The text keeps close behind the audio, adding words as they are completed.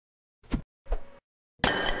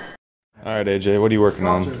All right, AJ, what are you working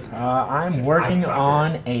on? I'm working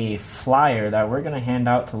on a flyer that we're going to hand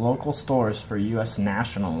out to local stores for U.S.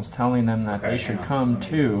 Nationals, telling them that they should come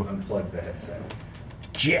to unplug the headset.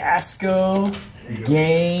 Jasco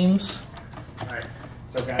Games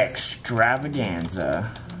So guys,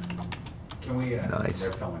 Extravaganza. can we? Nice.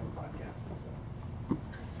 They're filming a podcast.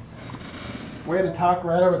 Way to talk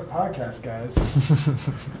right over the podcast, guys.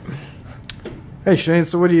 Hey Shane,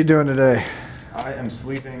 so what are you doing today? I am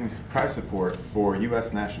sleeving prize support for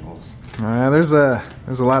U.S. Nationals. There's a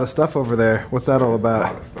lot of stuff over there. What's that all A lot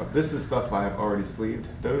about? of stuff. This is stuff I have already sleeved.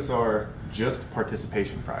 Those are just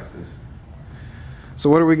participation prizes. So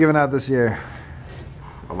what are we giving out this year?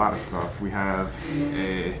 A lot of stuff. We have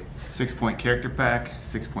a 6-point character pack,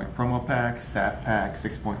 6-point promo pack, staff pack,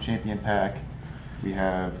 6-point champion pack. We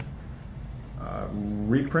have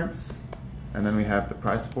reprints, and then we have the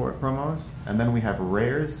prize support promos, and then we have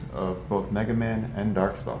rares of both Mega Man and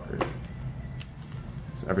Darkstalkers.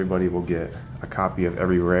 So everybody will get a copy of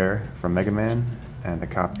every rare from Mega Man and a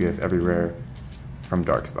copy of every rare from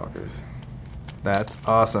Darkstalkers. That's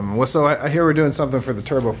awesome. Well, so I hear we're doing something for the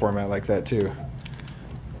turbo format like that too.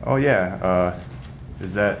 Oh yeah,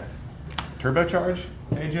 is that turbocharge,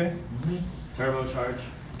 AJ? Turbocharge.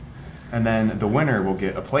 And then the winner will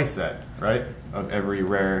get a playset, right, of every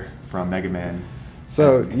rare from Mega Man.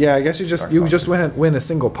 So yeah, I guess you just Darkstalkers. win a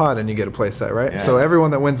single pod and you get a playset, right? Yeah. So everyone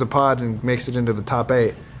that wins a pod and makes it into the top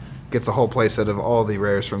 8 gets a whole playset of all the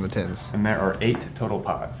rares from the tins. And there are 8 total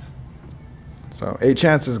pods. So 8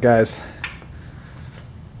 chances, guys.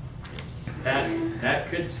 That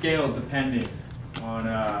could scale depending on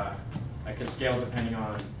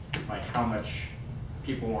like how much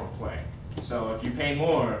people want to play. So if you pay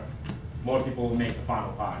more people will make the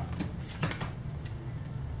final pod.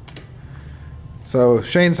 So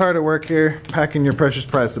Shane's hard at work here, packing your precious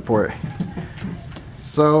prize support.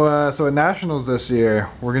 So at Nationals this year,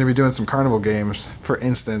 we're going to be doing some carnival games. For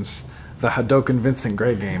instance, the Hadoken Vincent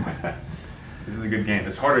Gray game. This is a good game.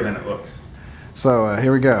 It's harder than it looks. So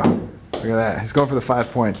here we go. Look at that. He's going for the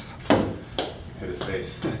 5 points. Hit his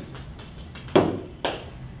face.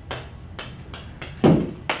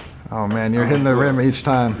 Oh man, you're hitting the rim each This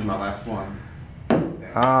time. is my last one.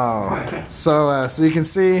 Oh, so you can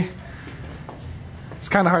see, it's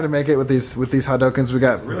kind of hard to make it with these Hadokens.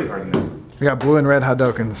 It's really hard to know. We got blue and red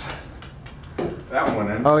Hadokens. That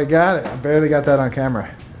one in. Oh, he got it. I barely got that on camera.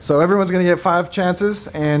 So everyone's gonna get 5 chances,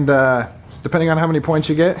 and depending on how many points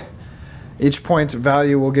you get, each point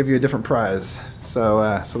value will give you a different prize.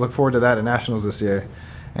 So look forward to that at Nationals this year,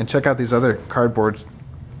 and check out these other cardboard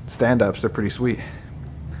stand-ups. They're pretty sweet.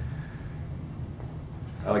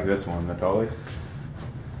 I like this one, Natali.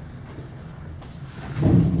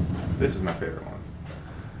 This is my favorite one.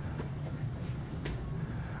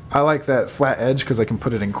 I like that flat edge because I can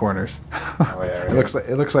put it in corners. Oh, yeah, right.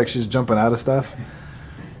 It looks like she's jumping out of stuff.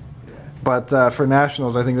 But for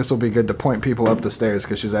Nationals, I think this will be good to point people up the stairs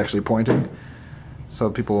because she's actually pointing,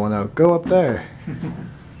 so people will know, go up there.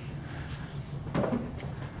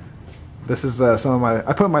 This is some of my,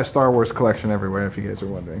 I put my Star Wars collection everywhere if you guys are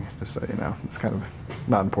wondering, just so you know. It's kind of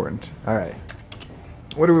not important. All right.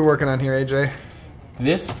 What are we working on here, AJ?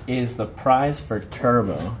 This is the prize for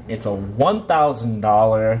Turbo. It's a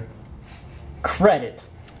 $1,000 credit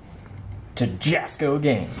to Jasco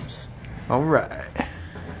Games. All right.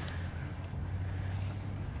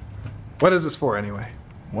 What is this for anyway?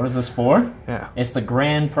 What is this for? Yeah. It's the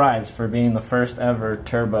grand prize for being the first ever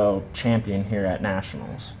Turbo champion here at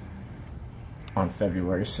Nationals on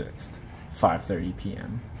February 6th, 5:30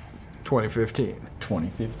 p.m. 2015.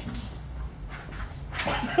 2015.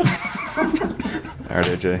 All right,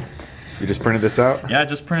 AJ. You just printed this out? Yeah, I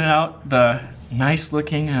just printed out the nice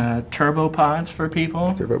looking Turbo pods for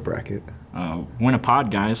people. Turbo bracket. Win a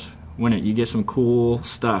pod, guys. Win it. You get some cool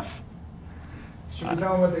stuff. Should we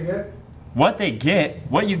tell them what they get? What they get,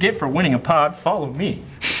 what you get for winning a pod, follow me.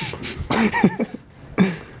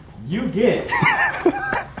 You get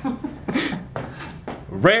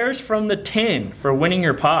rares from the tin for winning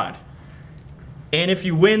your pod. And if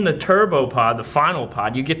you win the turbo pod, the final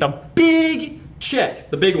pod, you get the big check,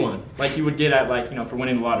 the big one, like you would get at, like, you know, for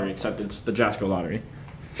winning the lottery, except it's the Jasco lottery.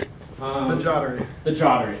 The Jottery. The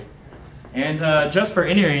Jottery. And just for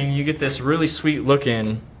entering, you get this really sweet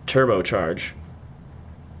looking turbocharge.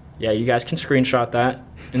 Yeah, you guys can screenshot that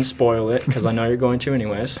and spoil it, because I know you're going to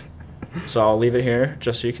anyways. So I'll leave it here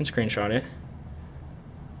just so you can screenshot it.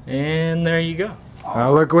 And there you go.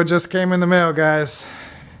 Oh, look what just came in the mail, guys.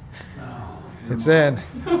 It's in.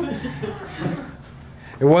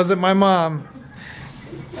 It wasn't my mom.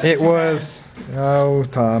 It was... Oh,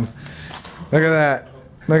 Tom. Look at that.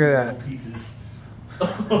 Look at that.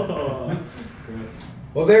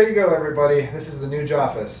 Well, there you go, everybody. This is the new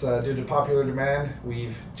Joffice. Due to popular demand,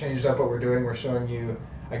 we've changed up what we're doing. We're showing you,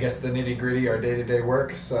 I guess, the nitty-gritty, our day-to-day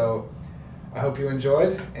work. So I hope you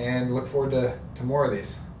enjoyed, and look forward to more of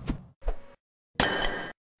these.